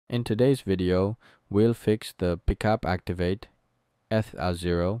In today's video, we'll fix the pcap activate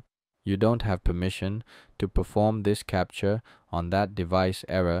eth0. You don't have permission to perform this capture on that device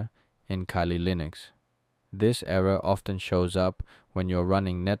error in Kali Linux. This error often shows up when you're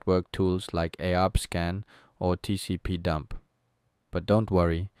running network tools like arp-scan or TCP dump. But don't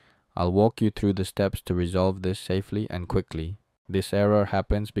worry, I'll walk you through the steps to resolve this safely and quickly. This error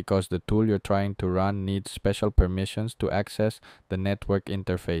happens because the tool you're trying to run needs special permissions to access the network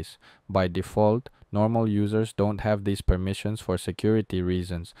interface. By default, normal users don't have these permissions for security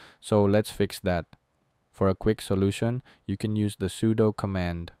reasons, so let's fix that. For a quick solution, you can use the sudo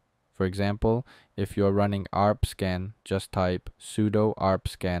command. For example, if you're running arp-scan, just type sudo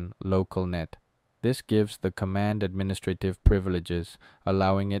arp-scan localnet. This gives the command administrative privileges,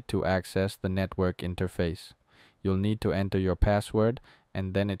 allowing it to access the network interface. You'll need to enter your password,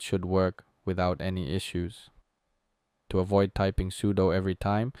 and then it should work without any issues. To avoid typing sudo every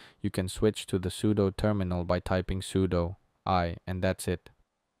time, you can switch to the sudo terminal by typing sudo I, and that's it.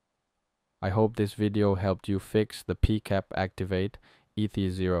 I hope this video helped you fix the pcap activate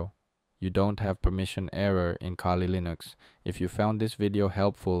eth0. You don't have permission error in Kali Linux. If you found this video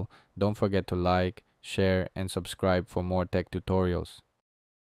helpful, don't forget to like, share, and subscribe for more tech tutorials.